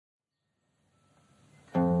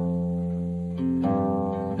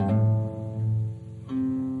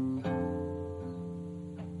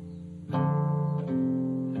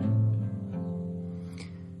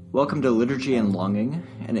Welcome to Liturgy and Longing,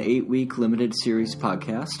 an 8-week limited series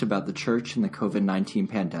podcast about the church and the COVID-19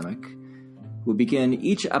 pandemic. We'll begin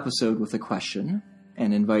each episode with a question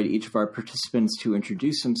and invite each of our participants to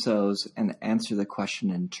introduce themselves and answer the question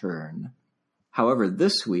in turn. However,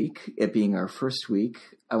 this week, it being our first week,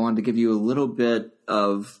 I wanted to give you a little bit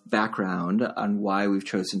of background on why we've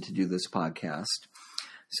chosen to do this podcast.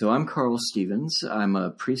 So I'm Carl Stevens. I'm a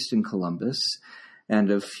priest in Columbus. And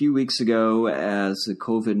a few weeks ago, as the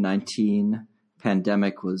COVID-19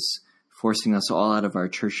 pandemic was forcing us all out of our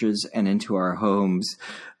churches and into our homes,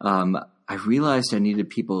 I realized I needed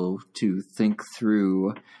people to think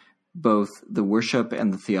through both the worship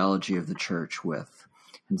and the theology of the church with.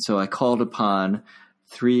 And so I called upon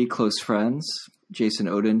 3 close friends, Jason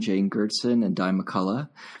Oden, Jane Gertson, and Di McCullough,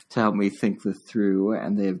 to help me think this through,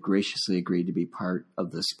 and they have graciously agreed to be part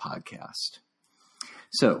of this podcast.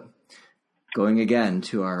 So, going again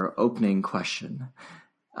to our opening question,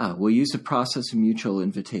 we'll use the process of mutual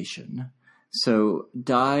invitation. So,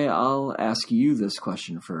 Di, I'll ask you this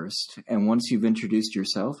question first, and once you've introduced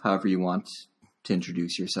yourself, however you want to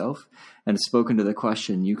introduce yourself, and spoken to the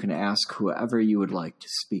question, you can ask whoever you would like to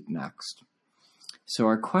speak next. So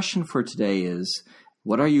our question for today is,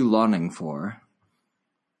 what are you longing for,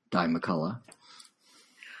 Di McCullough?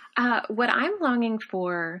 What I'm longing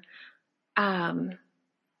for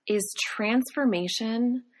is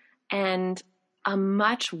transformation and a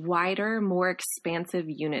much wider, more expansive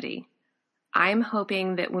unity. I'm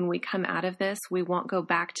hoping that when we come out of this, we won't go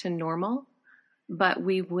back to normal, but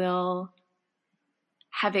we will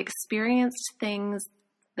have experienced things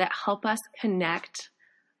that help us connect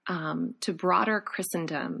to broader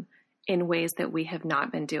Christendom in ways that we have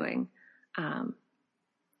not been doing. And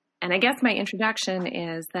I guess my introduction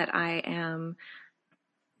is that I am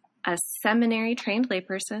a seminary-trained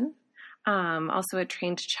layperson, also a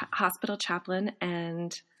trained hospital chaplain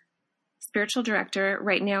and spiritual director.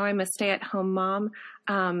 Right now I'm a stay-at-home mom,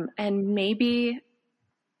 and maybe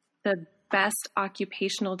the best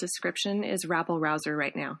occupational description is rabble-rouser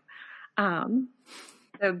right now.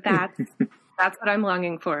 So that's what I'm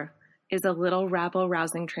longing for, is a little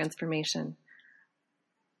rabble-rousing transformation.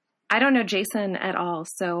 I don't know Jason at all,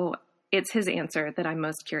 so it's his answer that I'm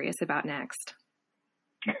most curious about next.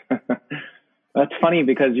 That's funny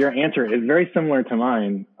because your answer is very similar to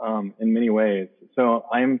mine in many ways. So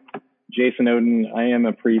I'm Jason Oden. I am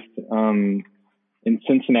a priest in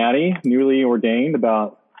Cincinnati, newly ordained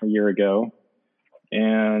about a year ago.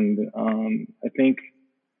 And I think,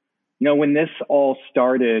 when this all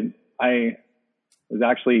started, I was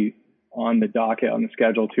actually on the docket, on the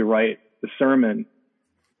schedule to write the sermon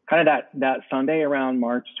kind of that Sunday around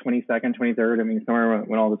March 22nd, 23rd. Somewhere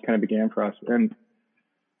when all this kind of began for us. And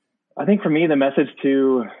I think for me, the message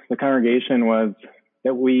to the congregation was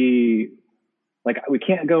that we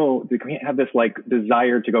can't have this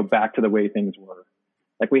desire to go back to the way things were.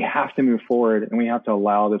 We have to move forward, and we have to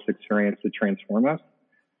allow this experience to transform us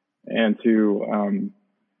and to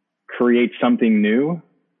create something new.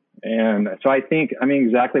 And so I think,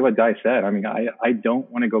 exactly what Di said. I don't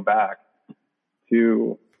want to go back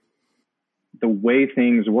to the way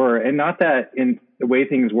things were. And not that in the way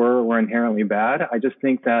things were inherently bad. I just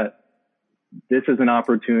think that this is an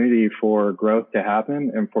opportunity for growth to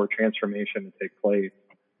happen and for transformation to take place.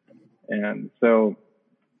 And so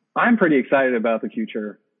I'm pretty excited about the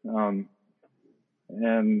future. And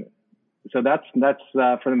so that's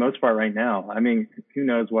for the most part right now. Who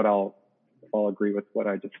knows what I'll agree with what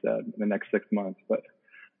I just said in the next 6 months, but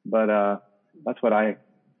that's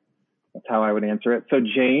how I would answer it. So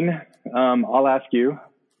Jane, I'll ask you,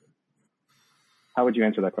 how would you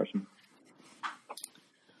answer that question?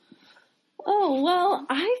 Oh, well,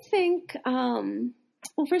 I think,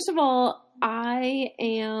 first of all, I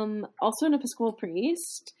am also an Episcopal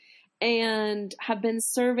priest and have been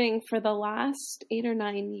serving for the last 8 or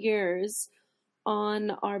 9 years on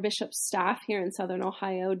our bishop's staff here in Southern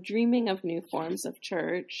Ohio, dreaming of new forms of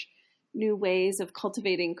church, new ways of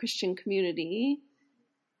cultivating Christian community.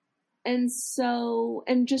 And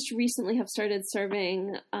just recently have started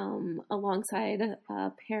serving alongside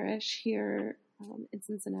a parish here in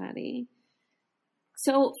Cincinnati.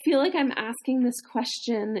 So feel like I'm asking this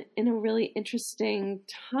question in a really interesting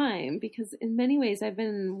time, because in many ways I've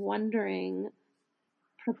been wondering,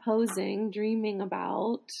 proposing, dreaming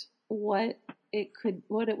about what it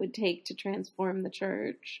would take to transform the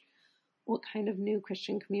church, what kind of new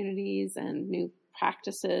Christian communities and new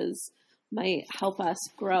practices might help us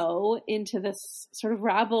grow into this sort of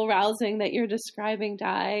rabble-rousing that you're describing,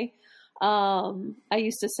 Di. I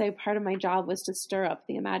used to say part of my job was to stir up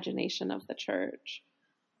the imagination of the church.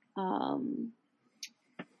 And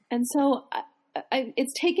so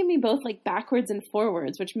it's taken me both like backwards and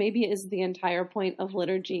forwards, which maybe is the entire point of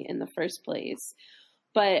liturgy in the first place.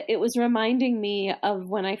 But it was reminding me of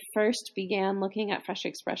when I first began looking at fresh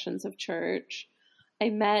expressions of church. I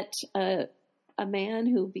met a man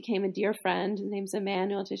who became a dear friend. His name's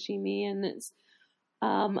Emmanuel Tashimi, and is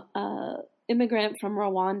an immigrant from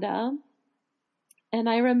Rwanda. And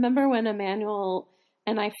I remember when Emmanuel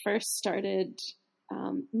and I first started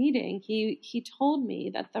meeting, he told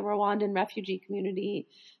me that the Rwandan refugee community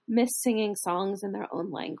missed singing songs in their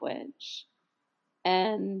own language.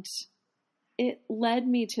 And it led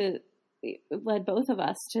both of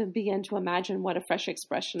us to begin to imagine what a fresh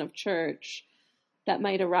expression of church that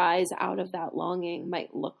might arise out of that longing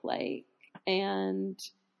might look like. And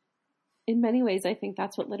in many ways, I think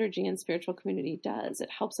that's what liturgy and spiritual community does. It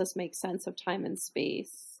helps us make sense of time and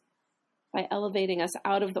space by elevating us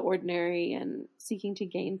out of the ordinary and seeking to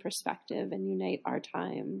gain perspective and unite our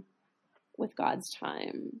time with God's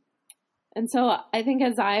time. And so I think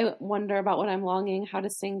as I wonder about what I'm longing, how to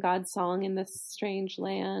sing God's song in this strange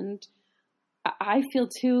land, I feel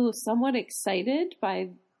too somewhat excited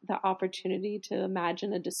by the opportunity to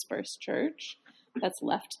imagine a dispersed church that's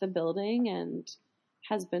left the building and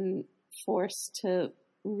has been forced to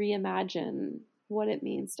reimagine what it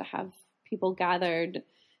means to have people gathered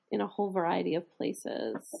in a whole variety of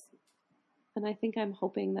places. And I think I'm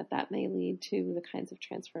hoping that that may lead to the kinds of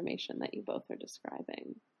transformation that you both are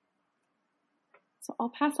describing. So I'll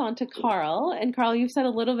pass on to Carl. And Carl, you've said a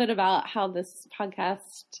little bit about how this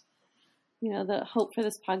podcast, the hope for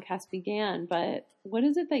this podcast began, but what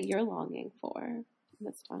is it that you're longing for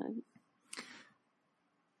this time?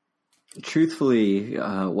 Truthfully,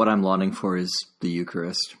 what I'm longing for is the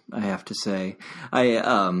Eucharist, I have to say.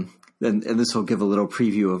 And this will give a little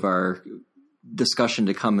preview of our discussion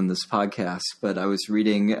to come in this podcast, but I was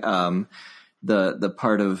reading the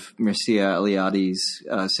part of Mircea Eliade's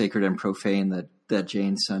Sacred and Profane that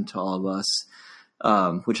Jane sent to all of us,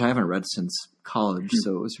 which I haven't read since college,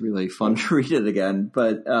 so it was really fun to read it again.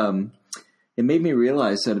 But it made me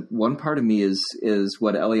realize that one part of me is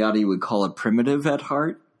what Eliade would call a primitive at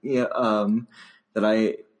heart. That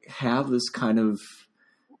I have this kind of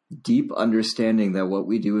deep understanding that what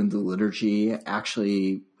we do in the liturgy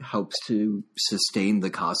actually helps to sustain the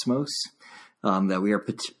cosmos, that we are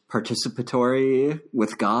participatory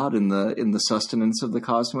with God in the sustenance of the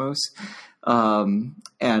cosmos.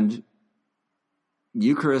 And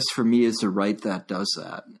Eucharist for me is the rite that does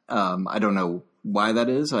that. I don't know why that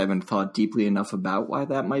is. I haven't thought deeply enough about why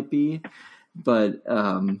that might be, but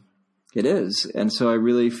it is. And so I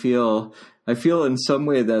really feel in some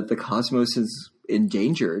way that the cosmos is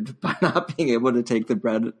endangered by not being able to take the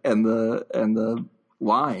bread and the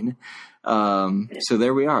wine. So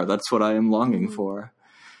there we are. That's what I am longing for.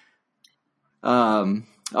 All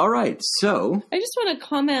right. So I just want to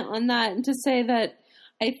comment on that and to say that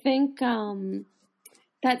I think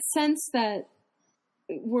that sense that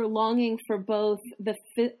we're longing for both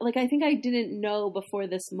I think I didn't know before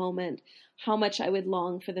this moment how much I would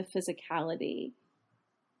long for the physicality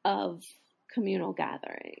of communal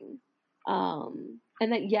gathering.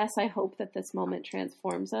 And that, yes, I hope that this moment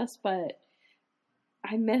transforms us, but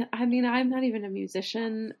I'm not even a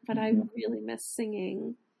musician, but I really miss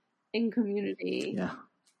singing in community. Yeah.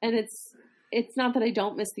 And it's not that I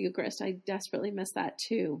don't miss the Eucharist. I desperately miss that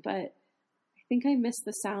too, but I think I miss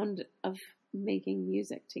the sound of making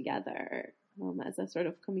music together as a sort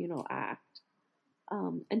of communal act,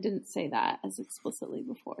 and didn't say that as explicitly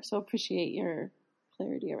before. So appreciate your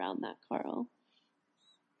clarity around that, Carl.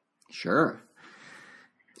 Sure.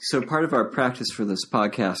 So part of our practice for this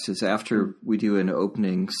podcast is after we do an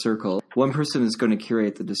opening circle, one person is going to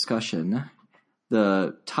curate the discussion.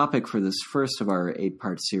 The topic for this first of our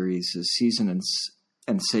 8-part series is season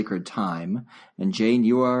and sacred time. And Jane,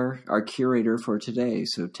 you are our curator for today.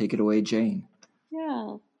 So take it away, Jane.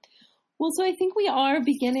 Yeah. Well, so I think we are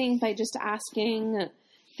beginning by just asking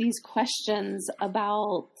these questions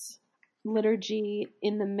about liturgy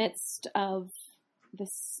in the midst of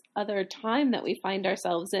this other time that we find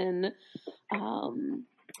ourselves in,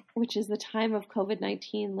 which is the time of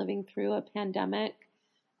COVID-19, living through a pandemic,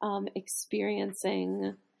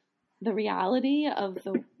 experiencing the reality of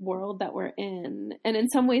the world that we're in. And in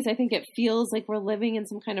some ways, I think it feels like we're living in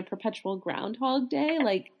some kind of perpetual Groundhog Day.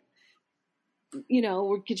 Like, we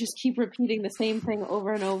could just keep repeating the same thing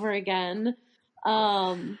over and over again.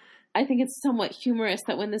 I think it's somewhat humorous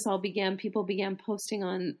that when this all began, people began posting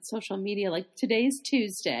on social media, like, today's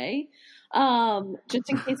Tuesday, just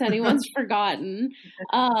in case anyone's forgotten.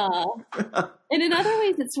 And in other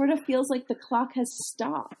ways, it sort of feels like the clock has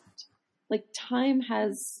stopped. Like time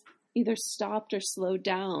has either stopped or slowed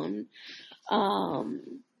down.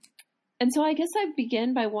 And so I guess I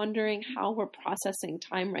begin by wondering how we're processing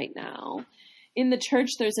time right now. In the church,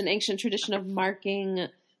 there's an ancient tradition of marking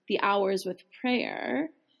the hours with prayer.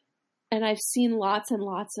 And I've seen lots and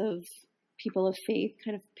lots of people of faith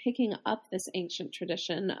kind of picking up this ancient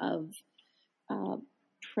tradition of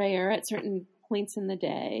prayer at certain points in the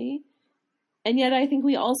day. And yet I think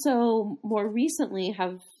we also more recently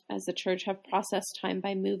have, as the church, have processed time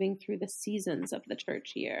by moving through the seasons of the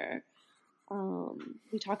church year.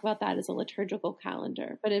 We talk about that as a liturgical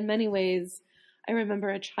calendar, but in many ways, I remember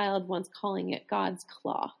a child once calling it God's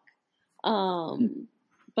clock.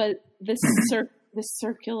 But this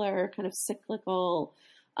circular kind of cyclical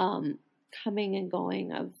coming and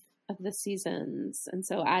going of the seasons. And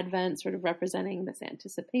so Advent sort of representing this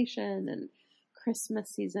anticipation, and Christmas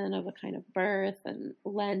season of a kind of birth, and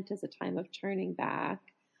Lent as a time of turning back,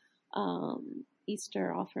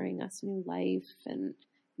 Easter offering us new life, and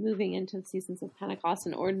moving into the seasons of Pentecost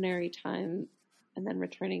and ordinary time, and then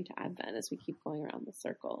returning to Advent as we keep going around the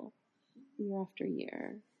circle year after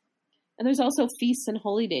year. And there's also feasts and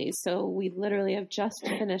holy days. So we literally have just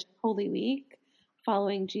finished Holy Week,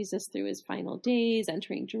 following Jesus through his final days,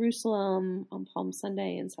 entering Jerusalem on Palm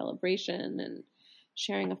Sunday in celebration, and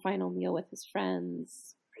sharing a final meal with his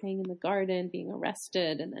friends, praying in the garden, being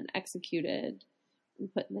arrested and then executed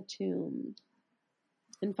and put in the tomb.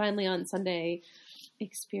 And finally on Sunday,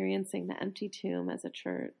 experiencing the empty tomb as a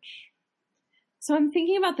church. So I'm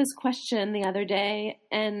thinking about this question the other day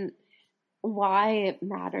and why it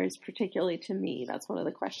matters particularly to me. That's one of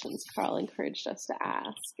the questions Carl encouraged us to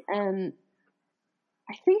ask. And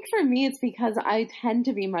I think for me, it's because I tend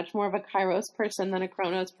to be much more of a Kairos person than a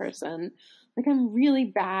Chronos person. Like, I'm really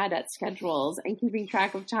bad at schedules and keeping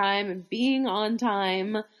track of time and being on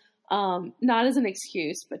time. Not as an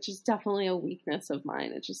excuse, but just definitely a weakness of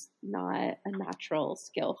mine. It's just not a natural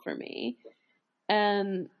skill for me.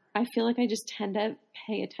 And I feel like I just tend to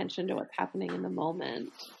pay attention to what's happening in the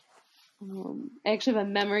moment. I actually have a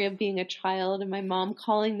memory of being a child and my mom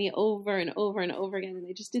calling me over and over and over again, and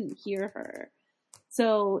I just didn't hear her.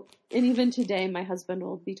 So, and even today, my husband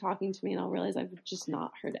will be talking to me and I'll realize I've just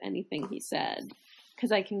not heard anything he said,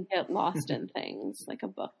 because I can get lost in things like a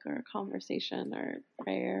book or a conversation or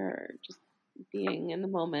prayer or just being in the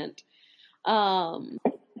moment.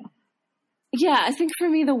 Yeah, I think for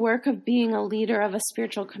me, the work of being a leader of a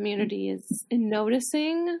spiritual community is in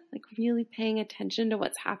noticing, like really paying attention to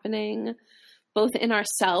what's happening, both in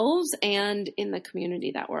ourselves and in the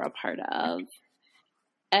community that we're a part of.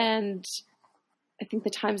 And I think the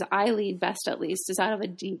times I lead best, at least, is out of a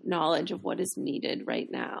deep knowledge of what is needed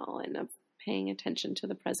right now and of paying attention to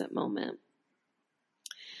the present moment.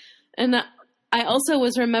 And I also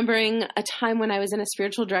was remembering a time when I was in a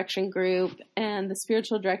spiritual direction group, and the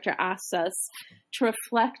spiritual director asked us to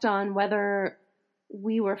reflect on whether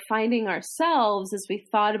we were finding ourselves as we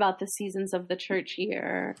thought about the seasons of the church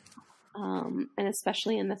year, and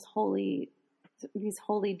especially in these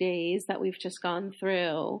holy days that we've just gone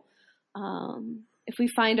through. If we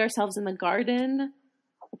find ourselves in the garden,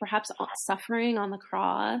 or perhaps suffering on the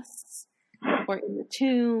cross, or in the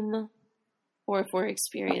tomb, or if we're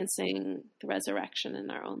experiencing the resurrection in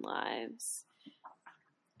our own lives.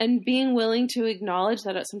 And being willing to acknowledge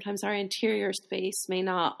that sometimes our interior space may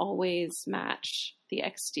not always match the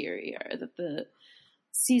exterior, that the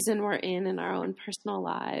season we're in our own personal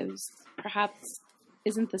lives perhaps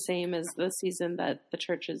isn't the same as the season that the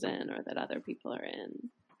church is in or that other people are in.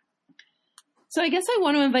 So I guess I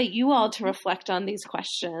want to invite you all to reflect on these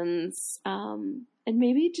questions. And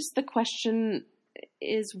maybe just the question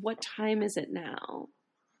is, what time is it now?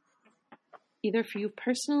 Either for you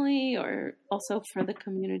personally or also for the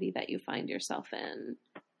community that you find yourself in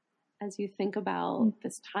as you think about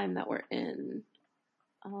this time that we're in.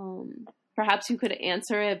 Perhaps you could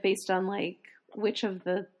answer it based on like which of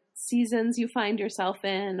the seasons you find yourself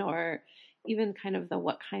in, or even kind of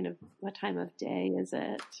what time of day is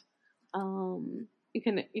it? You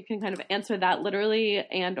can kind of answer that literally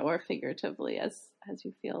and or figuratively as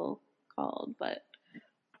you feel called, but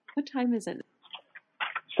what time is it?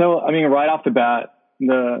 So, right off the bat,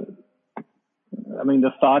 the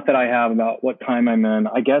thought that I have about what time I'm in,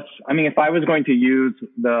 I guess, if I was going to use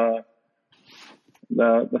the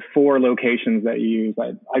four locations that you use,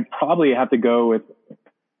 I'd probably have to go with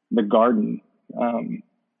the garden.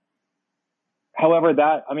 However,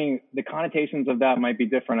 the connotations of that might be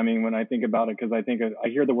different. When I think about it, because I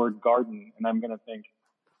hear the word garden and I'm going to think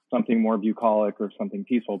something more bucolic or something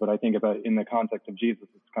peaceful, but I think about in the context of Jesus,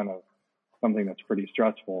 it's kind of something that's pretty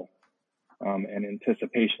stressful, and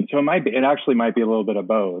anticipation. So it actually might be a little bit of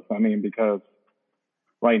both. Because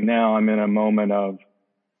right now I'm in a moment of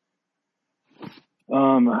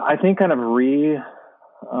I think kind of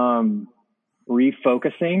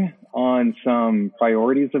refocusing on some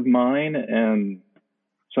priorities of mine and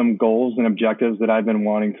some goals and objectives that I've been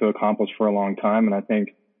wanting to accomplish for a long time. And I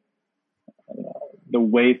think the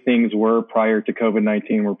way things were prior to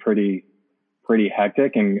COVID-19 were pretty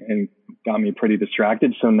hectic and got me pretty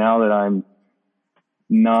distracted. So now that I'm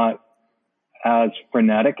not as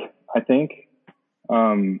frenetic, I think,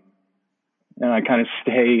 and I kind of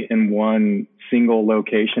stay in one single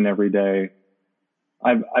location every day,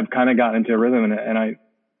 I've kind of gotten into a rhythm, and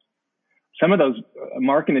some of those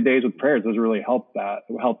marking the days with prayers, those really helped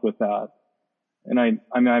with that. And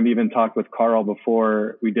I've even talked with Carl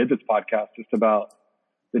before we did this podcast just about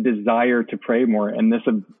the desire to pray more. And this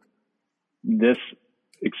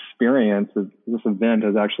experience, this event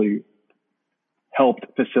has actually helped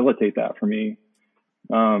facilitate that for me.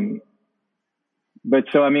 But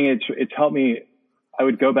so, I mean, it's helped me. I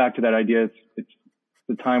would go back to that idea. It's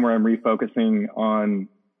the time where I'm refocusing on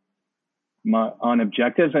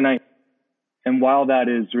objectives. And while that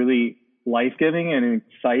is really life-giving and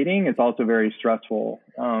exciting, it's also very stressful,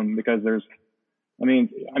 because it's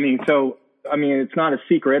not a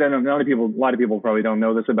secret. I know a lot of people probably don't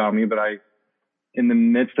know this about me, but in the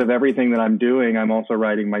midst of everything that I'm doing, I'm also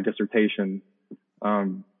writing my dissertation,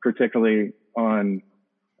 particularly on,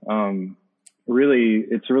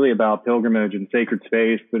 it's really about pilgrimage and sacred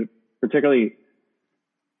space, but particularly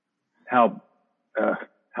how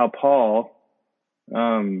Paul,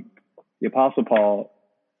 the Apostle Paul,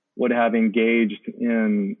 would have engaged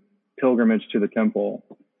in pilgrimage to the temple.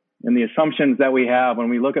 And the assumptions that we have when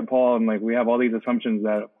we look at Paul, and we have all these assumptions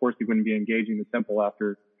that, of course, he wouldn't be engaging the temple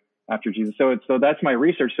after Jesus. So that's my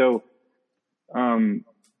research. So,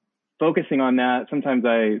 focusing on that, sometimes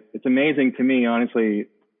it's amazing to me, honestly.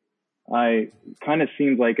 I kind of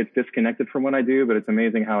seems like it's disconnected from what I do, but it's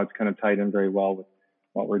amazing how it's kind of tied in very well with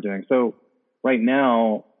what we're doing. So right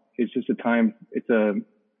now, it's just it's a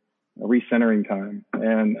recentering time.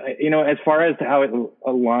 And, as far as how it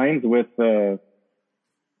aligns with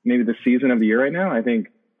maybe the season of the year right now, I think,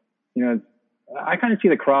 I kind of see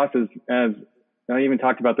the cross as I even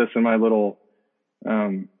talked about this in my little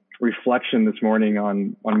reflection this morning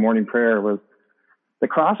on morning prayer, was the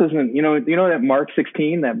cross isn't, that Mark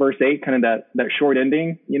 16, that verse 8, kind of that short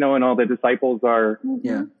ending, and all the disciples are,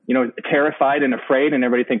 terrified and afraid, and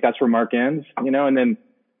everybody think that's where Mark ends, and then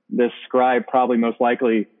this scribe probably most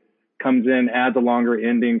likely comes in, adds a longer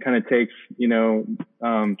ending, kind of takes,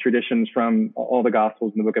 traditions from all the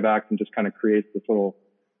Gospels in the book of Acts and just kind of creates this little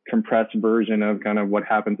compressed version of kind of what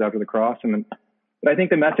happens after the cross. But I think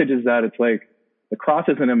the message is that it's like the cross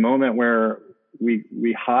isn't a moment where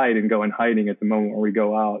we hide and go in hiding. It's a moment where we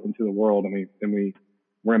go out into the world and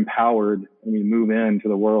we're empowered and we move into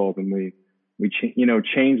the world and we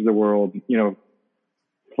change the world,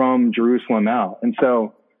 from Jerusalem out. And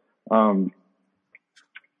so,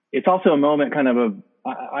 it's also a moment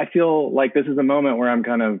I feel like this is a moment where I'm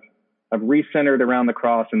kind of I've recentered around the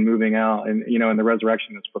cross and moving out, and, and the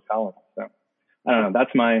resurrection is propelling. So I don't know.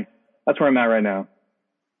 That's where I'm at right now.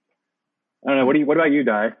 I don't know. What about you,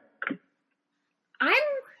 Di? I'm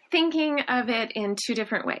thinking of it in two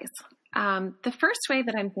different ways. The first way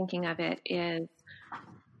that I'm thinking of it is,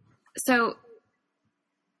 so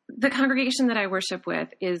the congregation that I worship with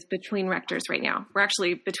is between rectors right now. We're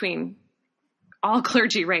actually between all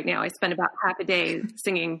clergy right now. I spent about half a day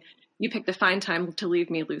singing "You Picked a Fine Time to Leave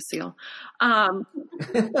Me, Lucille." But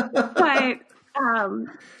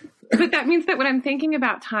that means that when I'm thinking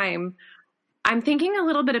about time, I'm thinking a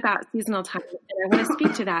little bit about seasonal time, and I want to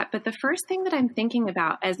speak to that. But the first thing that I'm thinking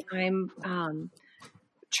about as I'm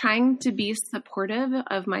trying to be supportive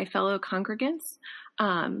of my fellow congregants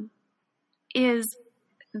is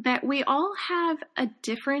that we all have a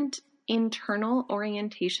different internal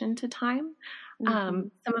orientation to time.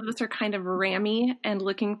 Some of us are kind of rammy and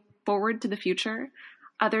looking forward to the future.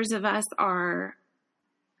 Others of us are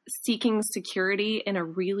seeking security in a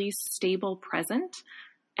really stable present.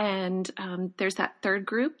 And there's that third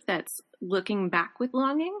group that's looking back with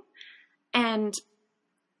longing. And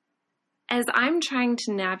as I'm trying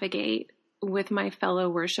to navigate with my fellow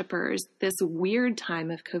worshipers this weird time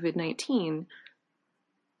of COVID-19,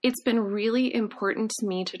 it's been really important to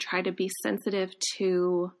me to try to be sensitive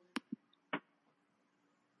to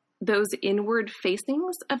those inward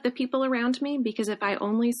facings of the people around me, because if I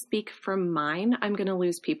only speak from mine, I'm going to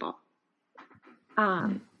lose people.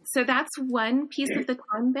 So that's one piece of the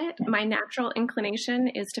time bit. My natural inclination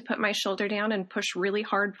is to put my shoulder down and push really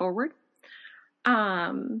hard forward.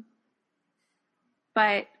 But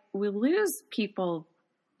we lose people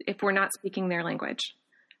if we're not speaking their language.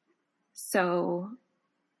 So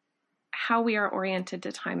how we are oriented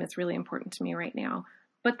to time is really important to me right now.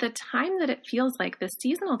 But the time that it feels like, the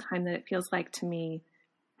seasonal time that it feels like to me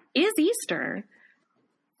is Easter.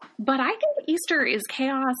 But I think Easter is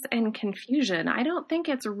chaos and confusion. I don't think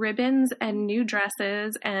it's ribbons and new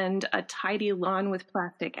dresses and a tidy lawn with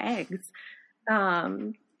plastic eggs.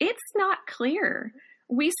 It's not clear.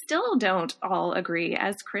 We still don't all agree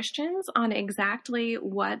as Christians on exactly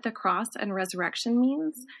what the cross and resurrection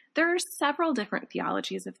means. There are several different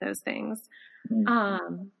theologies of those things.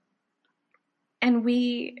 And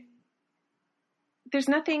there's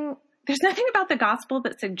nothing about the gospel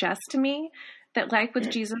that suggests to me that life with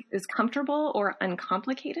Jesus is comfortable or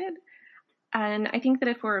uncomplicated. And I think that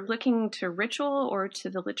if we're looking to ritual or to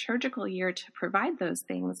the liturgical year to provide those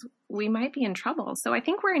things, we might be in trouble. So I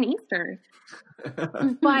think we're in Easter.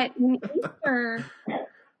 But in Easter,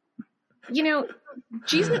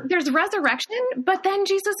 Jesus, there's resurrection, but then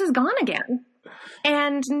Jesus is gone again.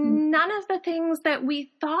 And none of the things that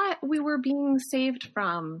we thought we were being saved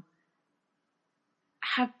from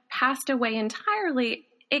have passed away entirely,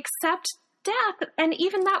 except death. And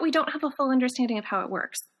even that, we don't have a full understanding of how it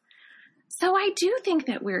works. So I do think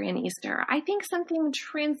that we're in Easter. I think something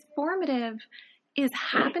transformative is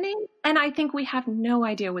happening, and I think we have no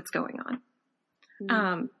idea what's going on.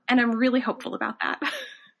 And I'm really hopeful about that.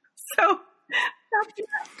 So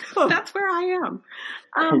that's where I am.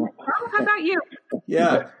 How about you?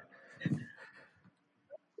 Yeah.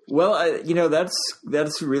 Well,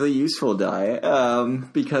 that's really useful, Di,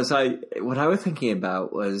 because what I was thinking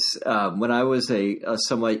about was when I was a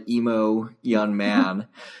somewhat emo young man,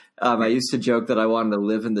 I used to joke that I wanted to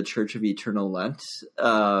live in the Church of Eternal Lent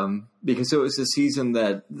because it was a season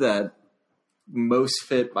that most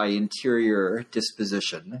fit my interior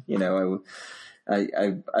disposition.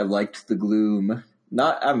 I liked the gloom.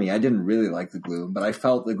 I didn't really like the gloom, but I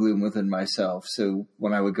felt the gloom within myself. So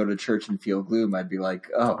when I would go to church and feel gloom, I'd be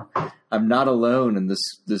like, oh, I'm not alone. And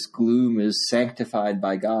this gloom is sanctified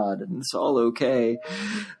by God and it's all okay.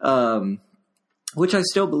 Which I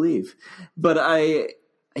still believe. But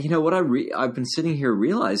what I've been sitting here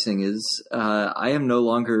realizing is, I am no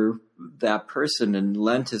longer that person, and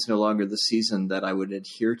Lent is no longer the season that I would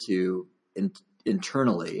adhere to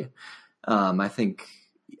internally. I think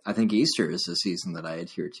Easter is the season that I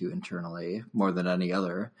adhere to internally more than any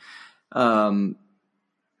other.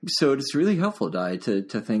 So it's really helpful, Di, to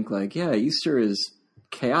think like, yeah, Easter is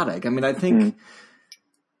chaotic. I think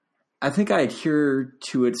I adhere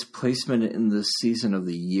to its placement in the season of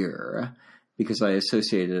the year because I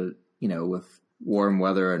associate it, with warm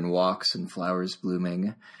weather and walks and flowers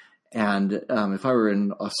blooming. And if I were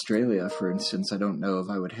in Australia, for instance, I don't know if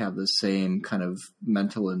I would have the same kind of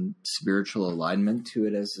mental and spiritual alignment to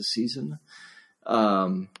it as the season.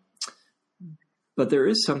 But there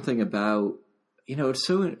is something about, it's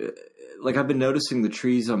so, like I've been noticing the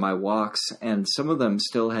trees on my walks, and some of them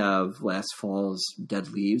still have last fall's dead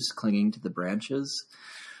leaves clinging to the branches,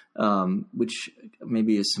 which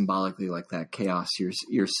maybe is symbolically like that chaos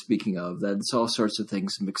you're speaking of, that it's all sorts of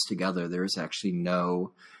things mixed together. There is actually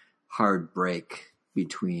no hard break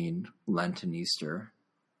between Lent and Easter.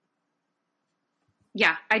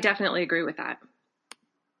 Yeah, I definitely agree with that.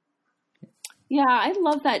 Yeah, I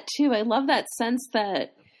love that too. I love that sense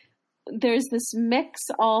that there's this mix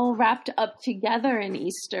all wrapped up together in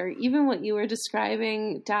Easter. Even what you were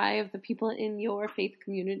describing, Di, of the people in your faith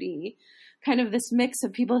community, kind of this mix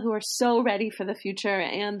of people who are so ready for the future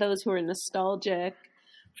and those who are nostalgic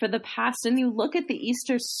for the past. And you look at the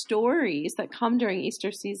Easter stories that come during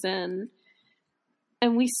Easter season,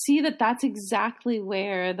 and we see that that's exactly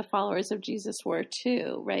where the followers of Jesus were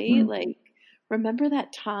too, right? Mm-hmm. Like, remember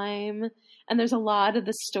that time? And there's a lot of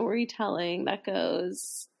the storytelling that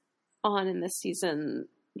goes on in this season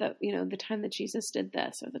that, the time that Jesus did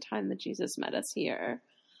this, or the time that Jesus met us here.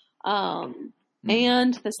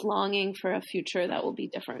 And this longing for a future that will be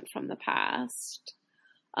different from the past.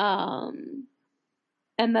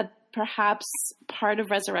 And that perhaps part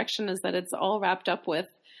of resurrection is that it's all wrapped up with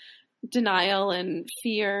denial and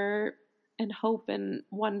fear and hope and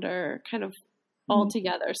wonder kind of all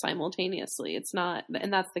together simultaneously. It's not,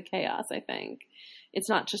 and that's the chaos, I think. It's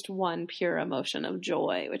not just one pure emotion of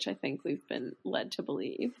joy, which I think we've been led to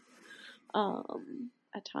believe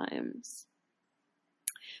at times.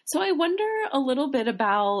 So I wonder a little bit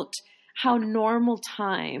about how normal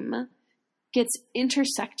time gets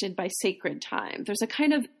intersected by sacred time. There's a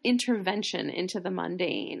kind of intervention into the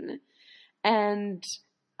mundane. And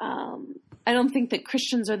I don't think that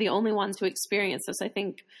Christians are the only ones who experience this. I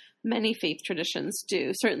think many faith traditions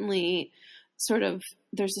do. Certainly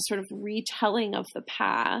there's a sort of retelling of the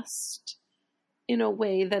past in a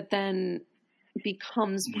way that then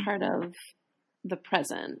becomes part of the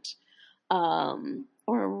present, or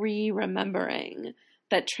re-remembering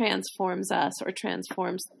that transforms us or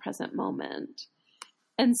transforms the present moment.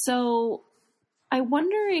 And so I'm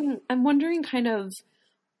wondering kind of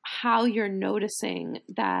how you're noticing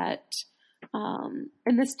that, and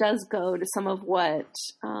this does go to some of what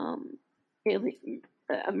Mircea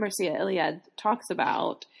Eliade talks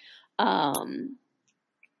about,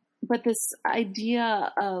 but this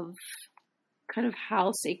idea of kind of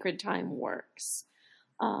how sacred time works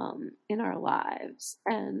in our lives,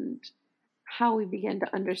 and how we begin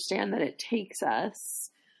to understand that it takes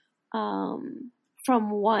us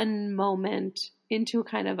from one moment into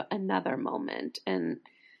kind of another moment, and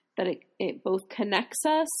that it both connects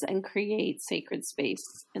us and creates sacred space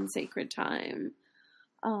and sacred time.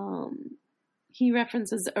 He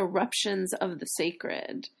references eruptions of the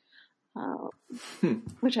sacred,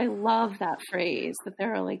 which I love that phrase, that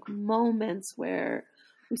there are like moments where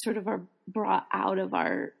we sort of are brought out of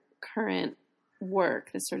our current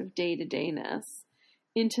work, this sort of day-to-dayness,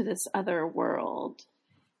 into this other world.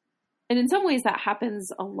 And in some ways that happens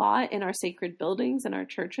a lot in our sacred buildings and our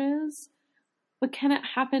churches, but can it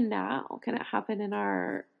happen now? Can it happen in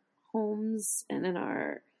our homes and in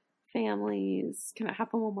our families? Can it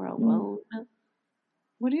happen when we're alone?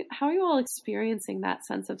 How are you all experiencing that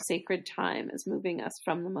sense of sacred time as moving us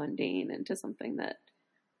from the mundane into something that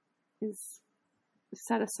is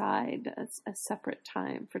set aside as a separate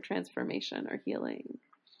time for transformation or healing?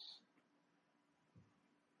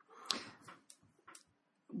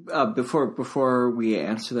 Before we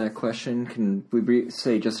answer that question, can we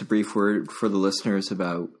say just a brief word for the listeners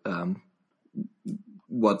about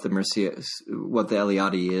what the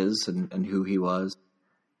Eliade is and who he was?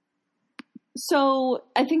 So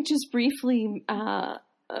I think just briefly, Mircea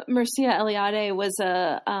Eliade was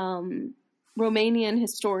a Romanian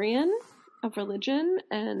historian of religion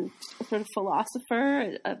and a sort of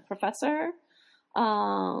philosopher, a professor.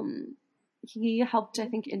 He helped, I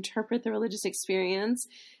think, interpret the religious experience.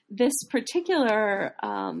 This particular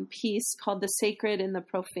piece, called The Sacred and the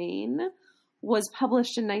Profane, was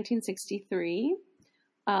published in 1963,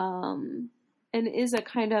 and is a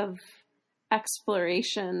kind of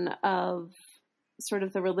exploration of sort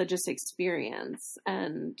of the religious experience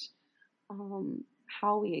and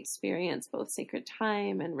how we experience both sacred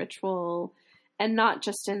time and ritual, and not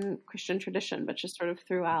just in Christian tradition, but just sort of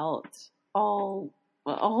throughout a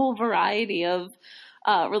whole variety of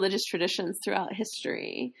religious traditions throughout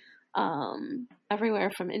history,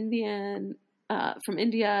 everywhere from India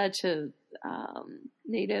to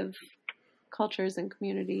native cultures and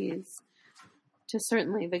communities, to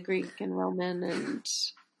certainly the Greek and Roman and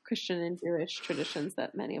Christian and Jewish traditions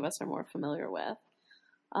that many of us are more familiar with.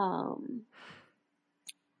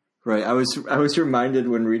 Right. I was reminded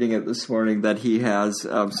when reading it this morning that he has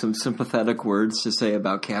some sympathetic words to say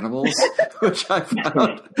about cannibals, which I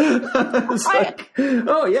found.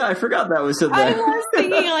 Oh yeah, I forgot that was in there. I was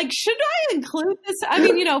thinking, like, should I include this? I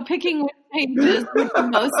mean, picking which pages was the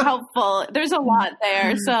most helpful. There's a lot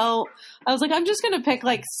there, so I was like, I'm just going to pick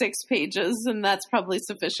like 6 pages, and that's probably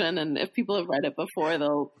sufficient. And if people have read it before,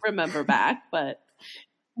 they'll remember back. But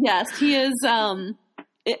yes, he is. And,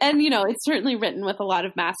 it's certainly written with a lot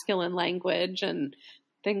of masculine language and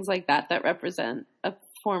things like that represent a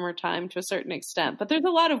former time to a certain extent. But there's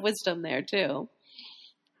a lot of wisdom there, too.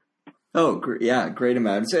 Oh, yeah, great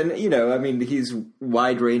amounts. And, he's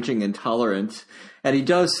wide-ranging and tolerant. And he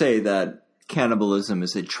does say that cannibalism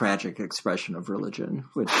is a tragic expression of religion,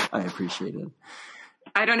 which I appreciated.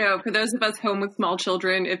 I don't know. For those of us home with small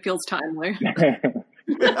children, it feels timely.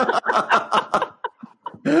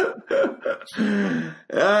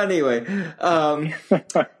 Anyway,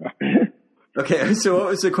 okay, so what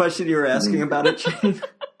was the question you were asking about it, Jane?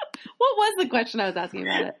 What was the question I was asking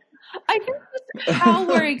about it? I think just how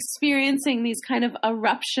we're experiencing these kind of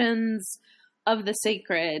eruptions of the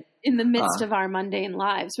sacred in the midst of our mundane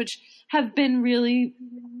lives, which have been really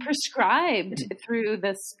prescribed through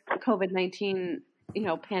this COVID-19,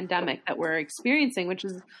 pandemic that we're experiencing, which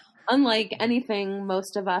is unlike anything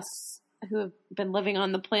most of us who have been living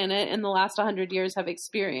on the planet in the last 100 years have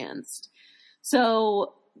experienced.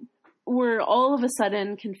 So we're all of a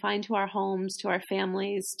sudden confined to our homes, to our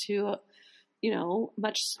families, to,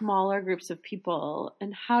 much smaller groups of people.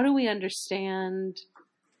 And how do we understand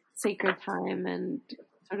sacred time and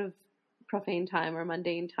sort of profane time or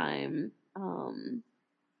mundane time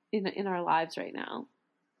in our lives right now?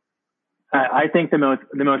 I think the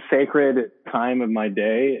most sacred time of my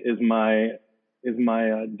day is my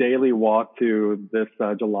daily walk to this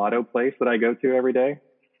gelato place that I go to every day.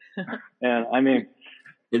 And I mean,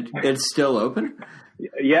 It's still open?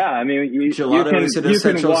 Yeah, I mean, you can walk.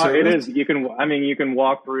 It is. You can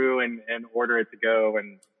walk through and order it to go,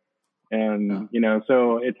 and you know,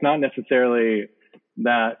 so it's not necessarily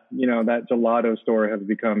that, you know, that gelato store has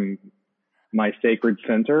become my sacred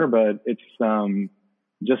center, but it's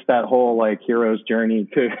just that whole like hero's journey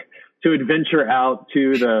to adventure out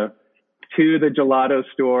to the gelato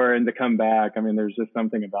store and to come back. I mean, there's just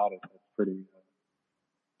something about it that's pretty.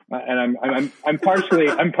 And I'm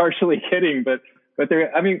partially kidding, but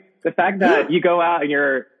there, I mean, the fact that you go out and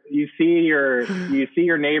you see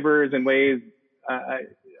your neighbors in ways,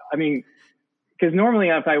 I mean, because normally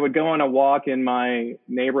if I would go on a walk in my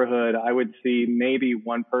neighborhood, I would see maybe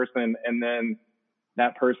one person, and then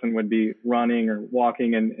that person would be running or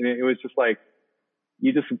walking, and it was just like,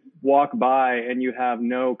 you just walk by and you have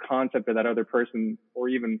no concept of that other person, or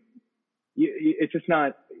even, it's just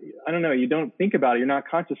not, I don't know, you don't think about it, you're not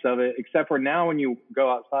conscious of it, except for now when you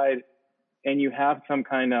go outside and you have some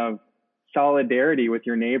kind of solidarity with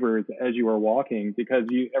your neighbors as you are walking, because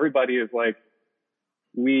everybody is like,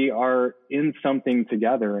 we are in something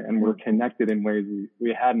together and we're connected in ways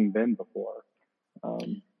we hadn't been before.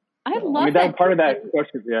 I love that part of that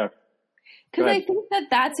question. Yeah. Because I think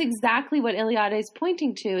that's exactly what Eliade is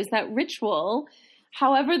pointing to, is that ritual,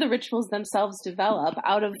 however the rituals themselves develop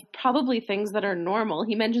out of probably things that are normal.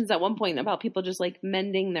 He mentions at one point about people just like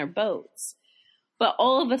mending their boats. But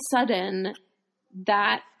all of a sudden,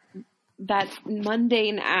 that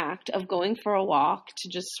mundane act of going for a walk to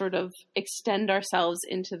just sort of extend ourselves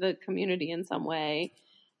into the community in some way,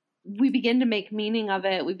 we begin to make meaning of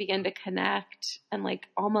it. We begin to connect, and like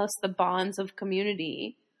almost the bonds of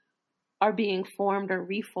community are being formed or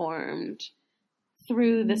reformed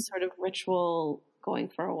through this sort of ritual going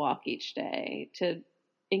for a walk each day to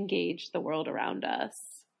engage the world around us.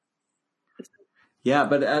 Yeah,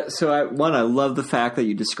 but so I love the fact that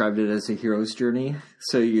you described it as a hero's journey.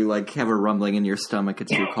 So you like have a rumbling in your stomach.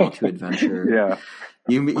 It's your call to adventure. Yeah.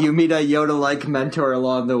 You meet a Yoda-like mentor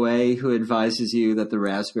along the way who advises you that the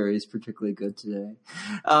raspberry is particularly good today.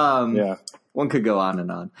 Yeah. One could go on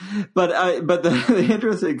and on. But the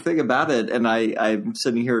interesting thing about it, and I'm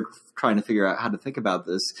sitting here trying to figure out how to think about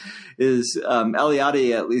this, is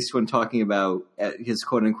Eliade, at least when talking about his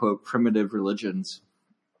quote-unquote primitive religions,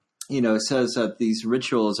 you know, says that these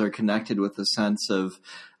rituals are connected with a sense of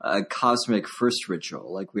a cosmic first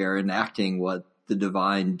ritual, like we are enacting what the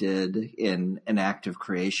divine did in an act of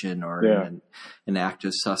creation or in an act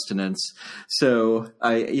of sustenance. So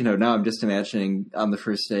now I'm just imagining on the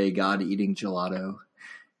first day, God eating gelato,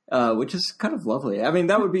 which is kind of lovely. I mean,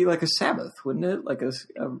 that would be like a Sabbath, wouldn't it? Like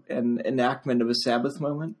an enactment of a Sabbath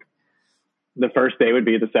moment. The first day would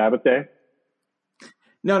be the Sabbath day.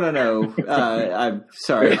 No. I'm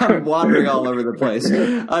sorry. I'm wandering all over the place.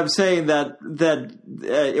 I'm saying that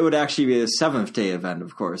it would actually be a seventh day event,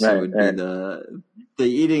 of course. Right, it would be the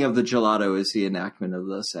eating of the gelato is the enactment of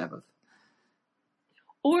the Sabbath.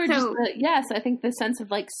 Or I think the sense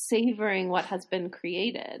of like savoring what has been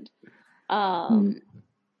created. And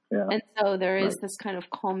so there is this kind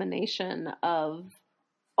of culmination of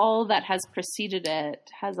all that has preceded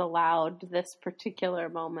it has allowed this particular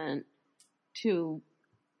moment to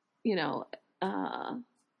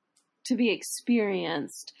be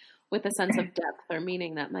experienced with a sense of depth or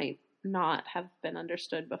meaning that might not have been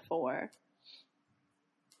understood before.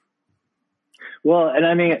 Well, and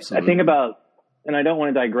I mean, absolutely. I think about, and I don't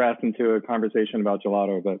want to digress into a conversation about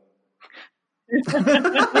gelato, but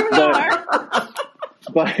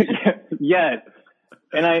yet,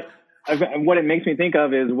 and what it makes me think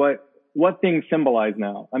of is what things symbolize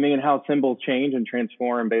now. I mean, how symbols change and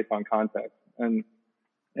transform based on context. And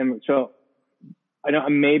so I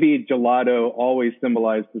don't, maybe gelato always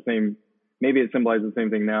symbolized the same, maybe it symbolizes the same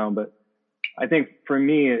thing now, but I think for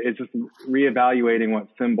me, it's just reevaluating what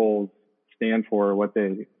symbols stand for, what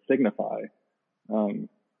they signify, in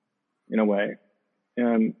a way.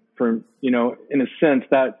 And for, in a sense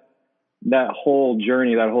that whole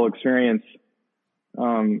journey, that whole experience,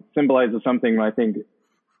 symbolizes something I think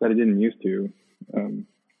that it didn't used to.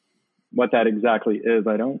 What that exactly is,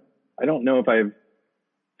 I don't know if I've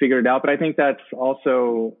figured it out, but I think that's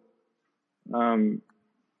also a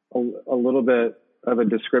little bit of a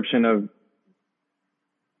description of,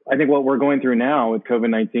 I think, what we're going through now with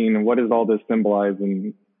COVID-19 and what does all this symbolize,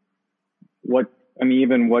 and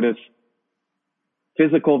even what is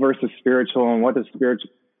physical versus spiritual, and what is spiritual.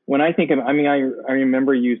 When I think of, I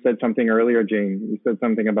remember you said something earlier, Jane. You said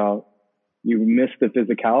something about you missed the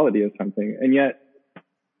physicality of something, and yet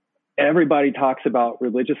everybody talks about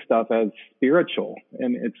religious stuff as spiritual,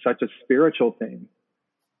 and it's such a spiritual thing.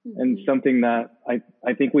 And something that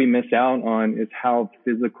I think we miss out on is how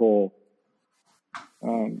physical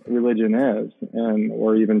religion is,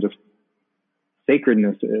 or even just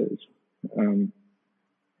sacredness is. And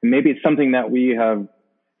maybe it's something that we have.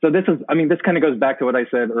 So this kind of goes back to what I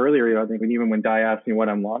said earlier. I think even when Di asked me what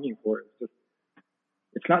I'm longing for,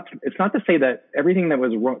 it's not to say that everything that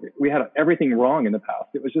was wrong, we had everything wrong in the past.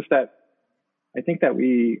 It was just that I think that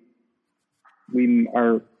we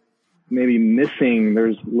are maybe missing,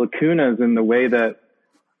 there's lacunas in the way that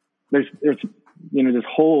there's just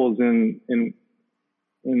holes in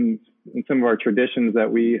some of our traditions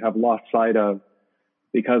that we have lost sight of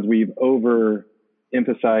because we've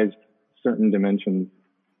overemphasized certain dimensions.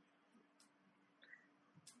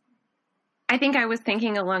 I think I was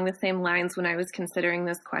thinking along the same lines when I was considering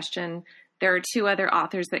this question. There are two other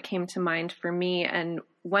authors that came to mind for me, and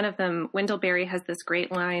one of them, Wendell Berry, has this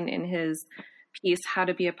great line in his piece, How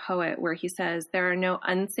to Be a Poet, where he says, there are no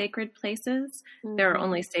unsacred places. There are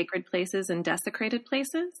only sacred places and desecrated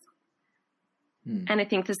places. And I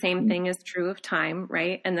think the same thing is true of time,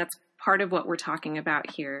 right? And that's part of what we're talking about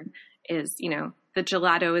here is, the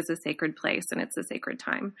gelato is a sacred place and it's a sacred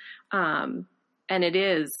time. And it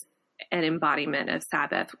is an embodiment of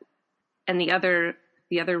Sabbath. And the other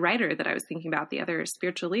writer that I was thinking about, the other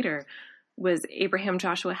spiritual leader, was Abraham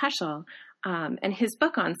Joshua Heschel, and his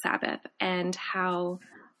book on Sabbath, and how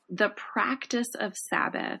the practice of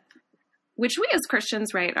Sabbath, which we as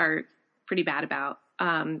Christians, right, are pretty bad about.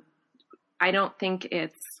 I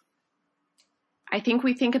think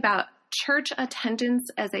we think about church attendance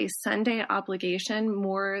as a Sunday obligation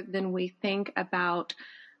more than we think about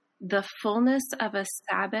the fullness of a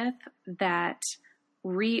Sabbath that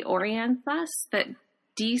reorients us, that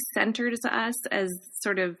decenters us as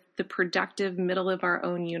sort of the productive middle of our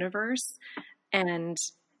own universe. And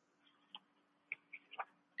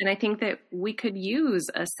I think that we could use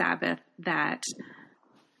a Sabbath that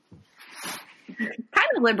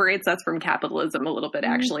kind of liberates us from capitalism a little bit,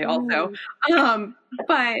 actually, also.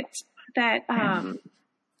 But that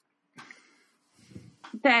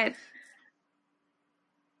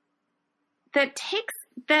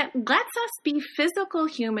lets us be physical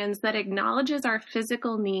humans, that acknowledges our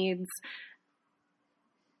physical needs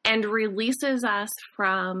and releases us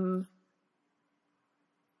from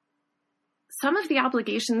some of the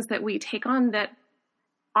obligations that we take on that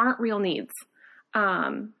aren't real needs.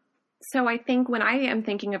 So I think when I am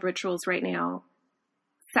thinking of rituals right now,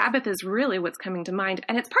 Sabbath is really what's coming to mind.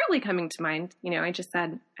 And it's partly coming to mind. I just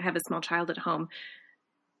said I have a small child at home.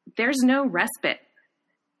 There's no respite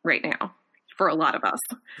right now for a lot of us.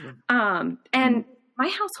 And my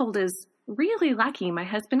household is really lucky. My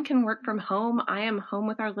husband can work from home. I am home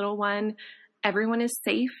with our little one. Everyone is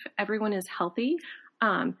safe. Everyone is healthy.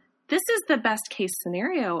 This is the best case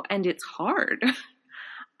scenario, and it's hard.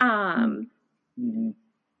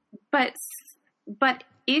 But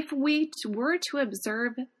if we were to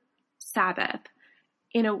observe Sabbath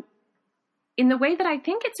in the way that I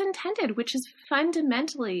think it's intended, which is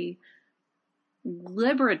fundamentally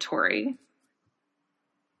liberatory,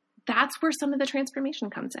 that's where some of the transformation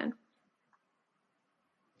comes in.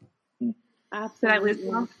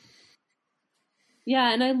 Absolutely.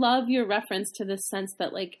 Yeah, and I love your reference to this sense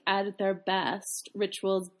that, at their best,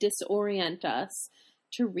 rituals disorient us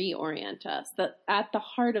to reorient us. That at the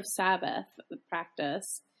heart of Sabbath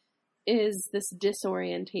practice is this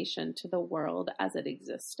disorientation to the world as it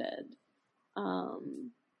existed,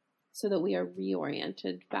 so that we are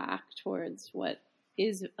reoriented back towards what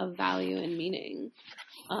is of value and meaning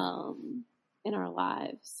in our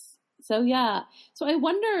lives. So I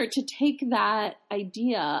wonder, to take that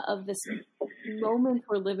idea of this moment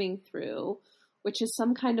we're living through, which is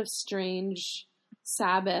some kind of strange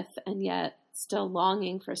Sabbath and yet still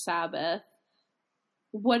longing for Sabbath,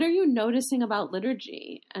 what are you noticing about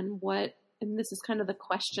liturgy, and this is kind of the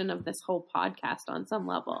question of this whole podcast on some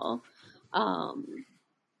level,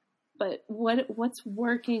 but what's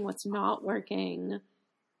working, what's not working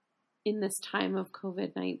in this time of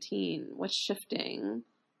COVID-19, what's shifting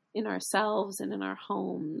in ourselves and in our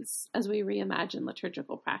homes as we reimagine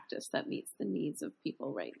liturgical practice that meets the needs of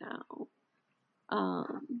people right now.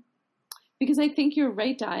 Because I think you're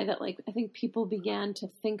right, Di, that I think people began to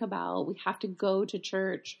think about, we have to go to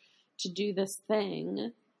church to do this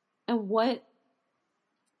thing. And what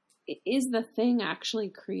is the thing actually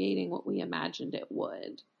creating what we imagined it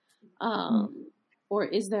would? Or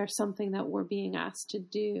is there something that we're being asked to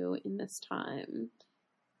do in this time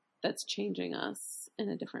that's changing us in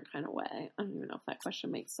a different kind of way? I don't even know if that question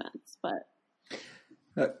makes sense, but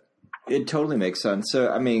it totally makes sense.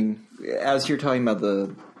 So, as you're talking about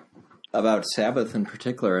about Sabbath in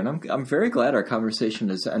particular, and I'm very glad our conversation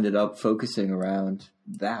has ended up focusing around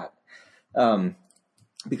that,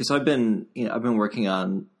 because I've been working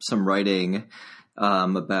on some writing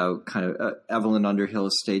about kind of Evelyn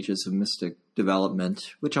Underhill's stages of mystic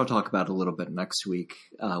development, which I'll talk about a little bit next week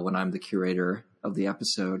when I'm the curator of the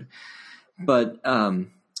episode. But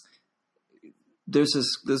there's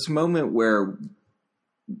this moment where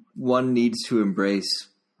one needs to embrace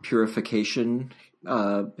purification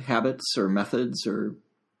habits or methods or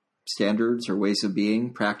standards or ways of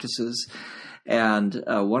being, practices. And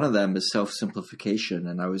one of them is self-simplification.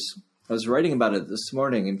 And I was writing about it this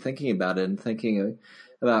morning and thinking about it and thinking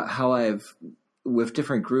about how I've, with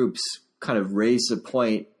different groups, kind of raised the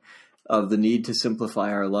point of the need to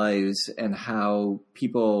simplify our lives, and how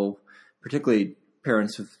people, particularly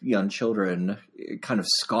parents with young children, kind of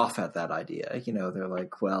scoff at that idea. They're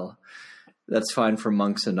like, well, that's fine for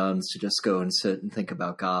monks and nuns to just go and sit and think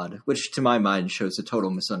about God, which to my mind shows a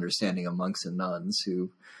total misunderstanding of monks and nuns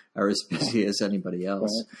who are as busy as anybody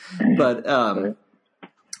else. But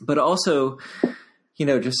also,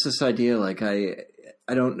 just this idea, like I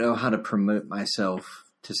don't know how to promote myself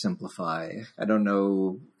to simplify. I don't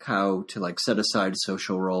know how to set aside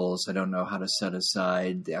social roles. I don't know how to set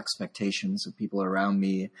aside the expectations of people around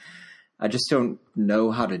me. I just don't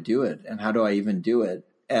know how to do it. And how do I even do it?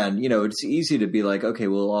 And, it's easy to be like, okay,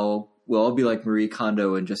 we'll all be like Marie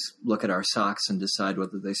Kondo and just look at our socks and decide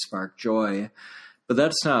whether they spark joy. But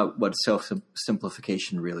that's not what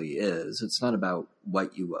self-simplification really is. It's not about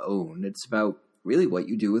what you own. It's about really what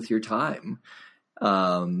you do with your time.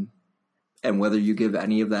 And whether you give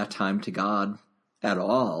any of that time to God at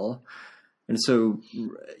all. And so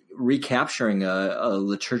recapturing a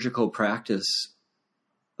liturgical practice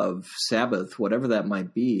of Sabbath, whatever that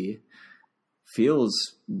might be,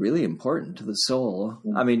 feels really important to the soul.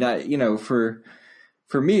 I mean, for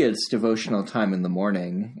me, it's devotional time in the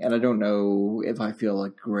morning, and I don't know if I feel a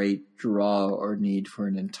great draw or need for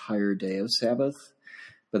an entire day of Sabbath,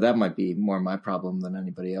 but that might be more my problem than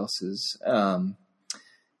anybody else's.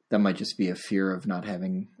 That might just be a fear of not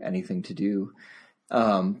having anything to do.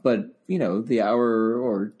 But, the hour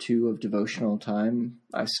or two of devotional time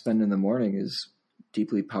I spend in the morning is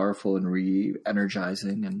deeply powerful and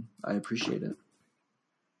re-energizing, and I appreciate it.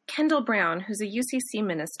 Kendall Brown, who's a UCC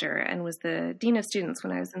minister and was the dean of students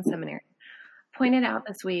when I was in seminary, pointed out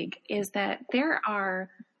this week is that there are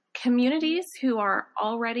communities who are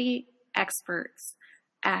already experts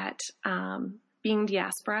at being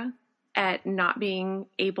diaspora, at not being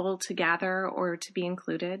able to gather or to be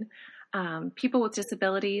included. People with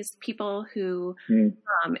disabilities, people who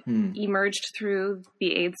emerged through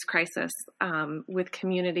the AIDS crisis with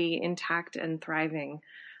community intact and thriving,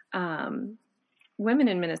 women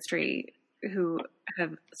in ministry who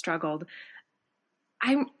have struggled.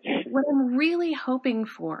 What I'm really hoping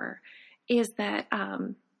for is that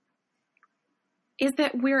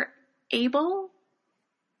we're able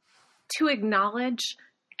to acknowledge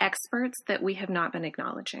experts that we have not been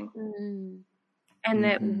acknowledging. And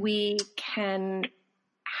that we can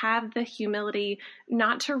have the humility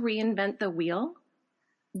not to reinvent the wheel,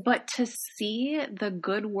 but to see the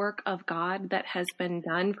good work of God that has been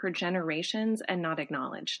done for generations and not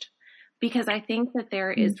acknowledged. Because I think that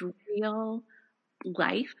there is real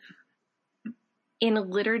life in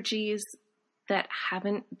liturgies that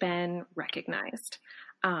haven't been recognized.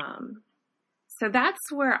 So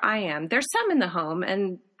that's where I am. There's some in the home,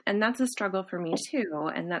 and that's a struggle for me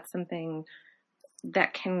too. And that's something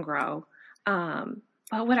that can grow.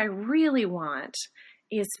 But what I really want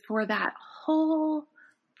is for that whole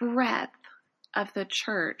breadth of the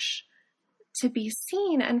church to be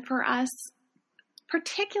seen, and for us,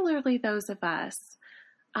 particularly those of us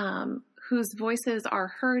whose voices are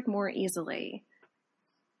heard more easily,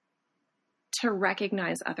 to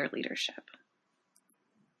recognize other leadership.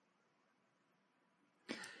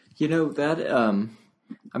 That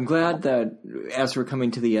I'm glad that as we're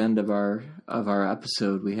coming to the end of our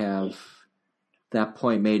episode, we have that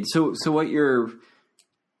point made. So what you're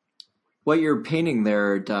painting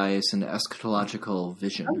there, Di, is an eschatological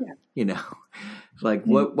vision. Oh, yeah.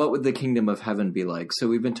 What would the kingdom of heaven be like? So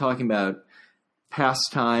we've been talking about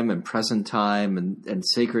past time and present time and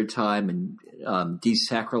sacred time and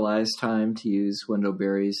desacralized time, to use Wendell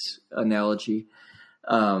Berry's analogy.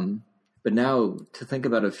 But now to think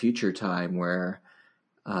about a future time where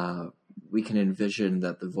we can envision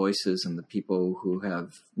that the voices and the people who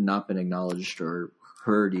have not been acknowledged or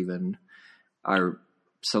heard even are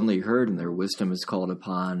suddenly heard, and their wisdom is called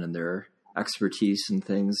upon, and their expertise in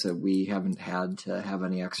things that we haven't had to have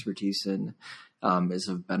any expertise in is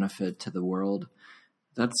of benefit to the world.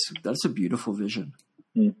 That's a beautiful vision.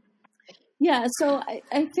 It Yeah, so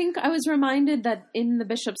I think I was reminded that in the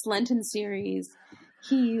Bishop's Lenten series,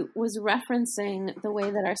 he was referencing the way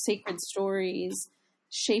that our sacred stories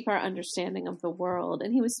shape our understanding of the world.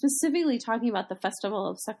 And he was specifically talking about the festival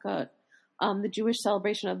of Sukkot, the Jewish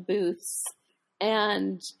celebration of booths,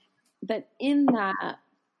 and that in that,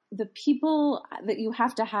 the people that you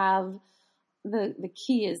have to have, the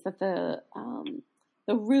key is that the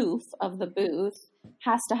roof of the booth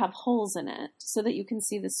has to have holes in it so that you can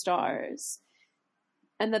see the stars.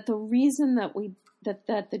 And that the reason that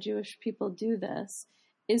that the Jewish people do this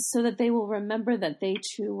is so that they will remember that they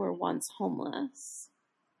too were once homeless.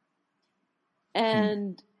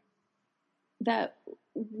 And that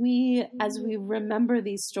we, as we remember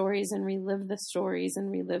these stories and relive the stories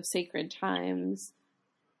and relive sacred times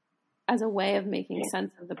as a way of making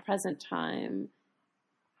sense of the present time,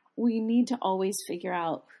 we need to always figure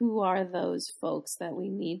out who are those folks that we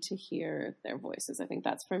need to hear their voices. I think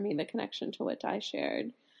that's, for me, the connection to what I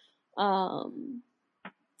shared. And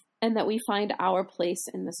that we find our place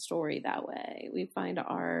in the story that way. We find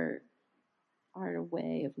our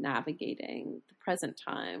way of navigating the present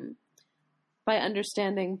time by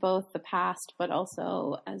understanding both the past, but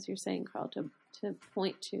also, as you're saying, Carl, to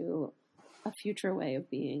point to a future way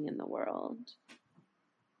of being in the world.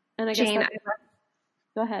 And I Jane, guess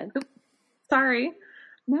go ahead. Oops, sorry.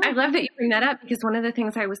 No. I love that you bring that up, because one of the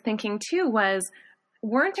things I was thinking too was,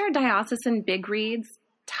 weren't our diocesan big reads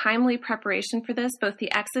timely preparation for this, both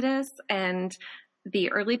the Exodus and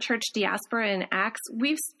the early church diaspora in Acts?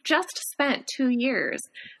 We've just spent 2 years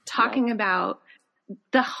talking about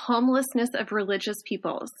the homelessness of religious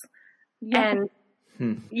peoples. And,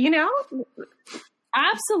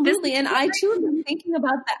 Absolutely. And I too have been thinking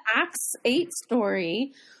about the Acts 8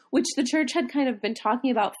 story, which the church had kind of been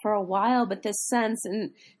talking about for a while, but this sense,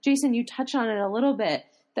 and Jason, you touch on it a little bit,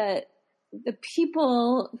 that the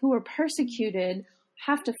people who were persecuted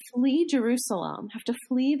have to flee Jerusalem, have to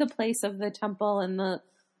flee the place of the temple and the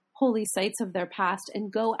holy sites of their past,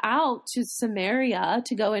 and go out to Samaria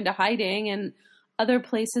to go into hiding and other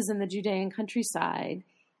places in the Judean countryside.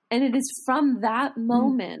 And it is from that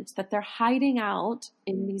moment that they're hiding out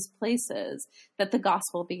in these places that the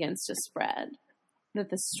gospel begins to spread, that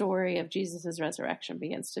the story of Jesus' resurrection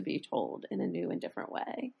begins to be told in a new and different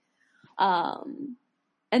way.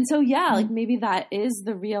 And so, like maybe that is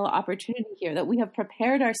the real opportunity here, that we have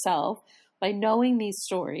prepared ourselves by knowing these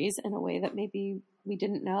stories in a way that maybe we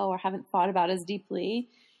didn't know or haven't thought about as deeply.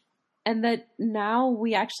 And that now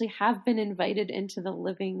we actually have been invited into the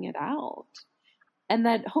living it out. And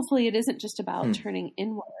that hopefully it isn't just about turning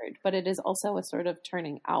inward, but it is also a sort of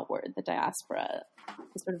turning outward, the diaspora,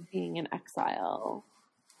 the sort of being in exile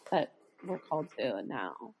that we're called to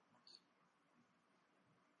now.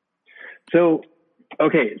 So,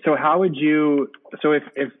 okay, so how would you, so if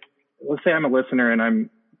let's say I'm a listener and I'm,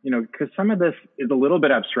 because some of this is a little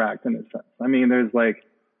bit abstract in a sense. I mean, there's like,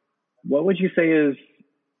 what would you say is,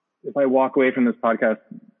 if I walk away from this podcast,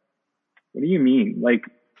 what do you mean? Like,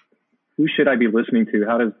 who should I be listening to?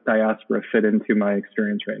 How does diaspora fit into my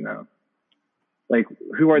experience right now? Like,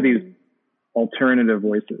 who are these alternative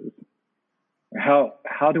voices? How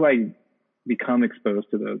do I become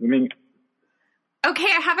exposed to those? I mean, okay,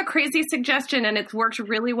 I have a crazy suggestion, and it's worked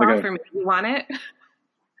really well for me. You want it?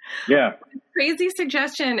 Yeah. Crazy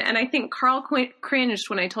suggestion, and I think Carl cringed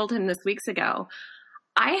when I told him this weeks ago.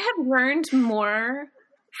 I have learned more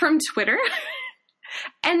from Twitter.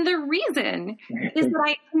 And the reason is that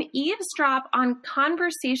I can eavesdrop on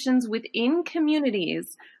conversations within communities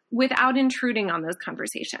without intruding on those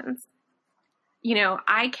conversations.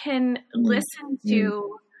 I can listen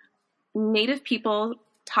to Native people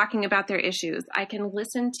talking about their issues. I can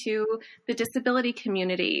listen to the disability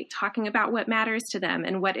community talking about what matters to them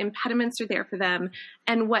and what impediments are there for them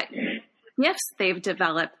and what gifts they've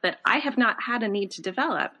developed that I have not had a need to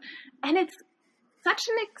develop. And it's such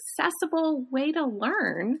an accessible way to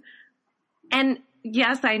learn. And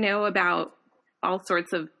yes, I know about all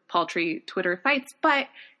sorts of paltry Twitter fights, but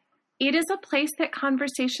it is a place that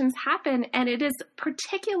conversations happen. And it is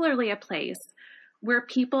particularly a place where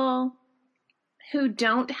people who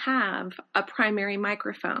don't have a primary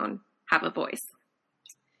microphone have a voice.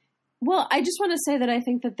 Well, I just want to say that I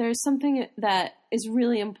think that there's something that is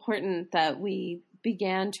really important that we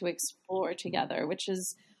began to explore together, which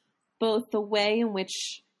is both the way in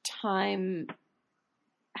which time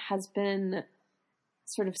has been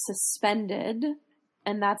sort of suspended.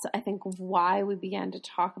 And that's, I think, why we began to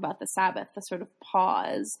talk about the Sabbath, the sort of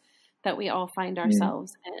pause that we all find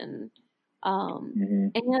ourselves in.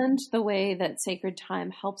 And the way that sacred time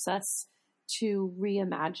helps us to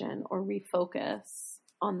reimagine or refocus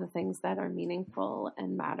on the things that are meaningful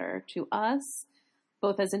and matter to us,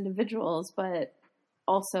 both as individuals, but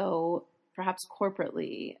also perhaps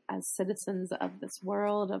corporately as citizens of this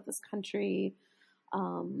world, of this country,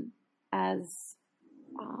 as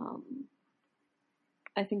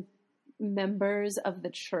I think members of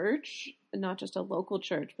the church, not just a local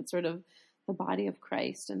church, but sort of the body of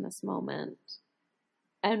Christ in this moment.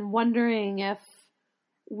 And wondering if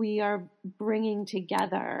we are bringing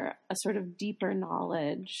together a sort of deeper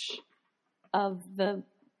knowledge of the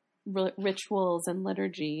rituals and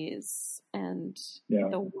liturgies and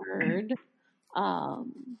the word.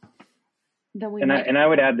 Then we I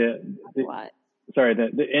would add the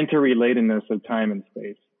interrelatedness of time and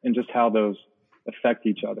space, and just how those affect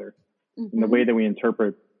each other, and the way that we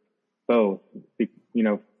interpret both,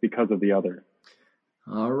 because of the other.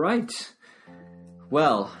 All right.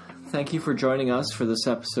 Well, thank you for joining us for this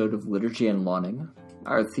episode of Liturgy and Lawning.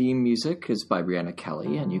 Our theme music is by Brianna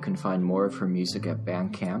Kelly, and you can find more of her music at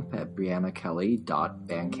Bandcamp at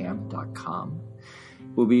briannakelly.bandcamp.com.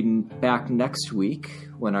 We'll be back next week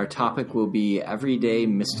when our topic will be everyday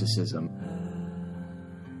mysticism.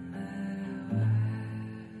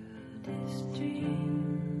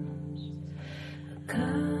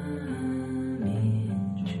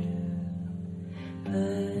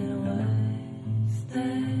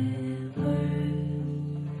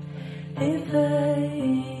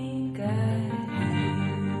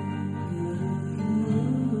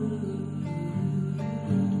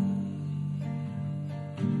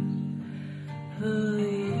 Oh,